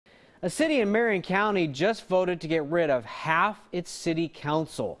A city in Marion County just voted to get rid of half its city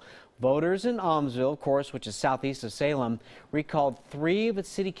council. Voters in Aumsville, of course, which is southeast of Salem, recalled 3 of its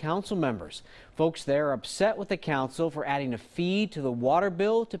city council members. Folks there are upset with the council for adding a fee to the water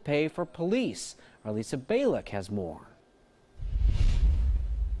bill to pay for police. Our Lisa Balick has more.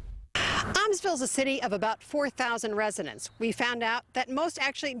 Aumsville is a city of about 4,000 residents. We found out that most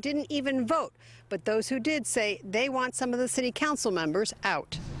actually didn't even vote, but those who did say they want some of the city council members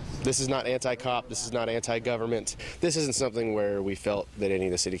out. This is not anti-cop, this is not anti-government. This isn't something where we felt that any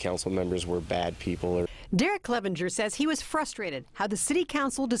of the city council members were bad people. Derek Clevenger says he was frustrated how the city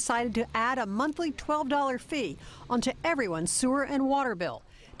council decided to add a monthly $12 fee onto everyone's sewer and water bill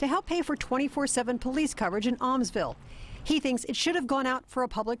to help pay for 24/7 police coverage in Aumsville. He thinks it should have gone out for a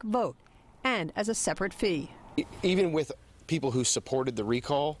public vote and as a separate fee. Even with people who supported the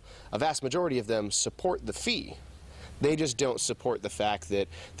recall, a vast majority of them support the fee. They just don't support the fact that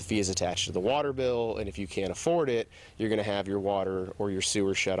the fee is attached to the water bill, and if you can't afford it, you're going to have your water or your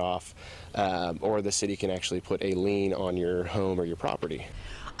sewer shut off, or the city can actually put a lien on your home or your property.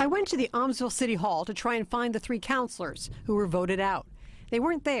 I went to the Aumsville City Hall to try and find the 3 councilors who were voted out. They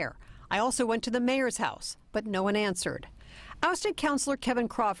weren't there. I also went to the mayor's house, but no one answered. Ousted Councilor Kevin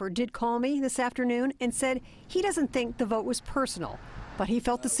Crawford did call me this afternoon and said he doesn't think the vote was personal, but he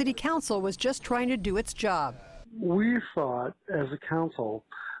felt the city council was just trying to do its job. We thought as a council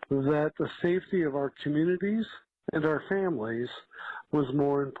that the safety of our communities and our families was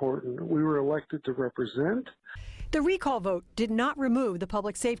more important. We were elected to represent. The recall vote did not remove the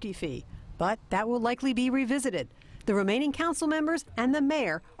public safety fee, but that will likely be revisited. The remaining council members and the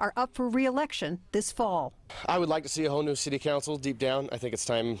mayor are up for re-election this fall. I would like to see a whole new city council deep down. I think it's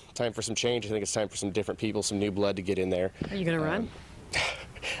time for some change. I think it's time for some different people, some new blood to get in there. Are you going to run?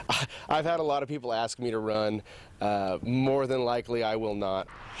 I've had a lot of people ask me to run. More than likely, I will not.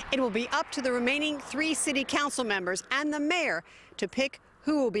 It will be up to the remaining 3 city council members and the mayor to pick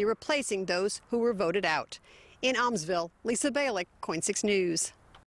who will be replacing those who were voted out. In Aumsville, Lisa Balick, KOIN 6 News.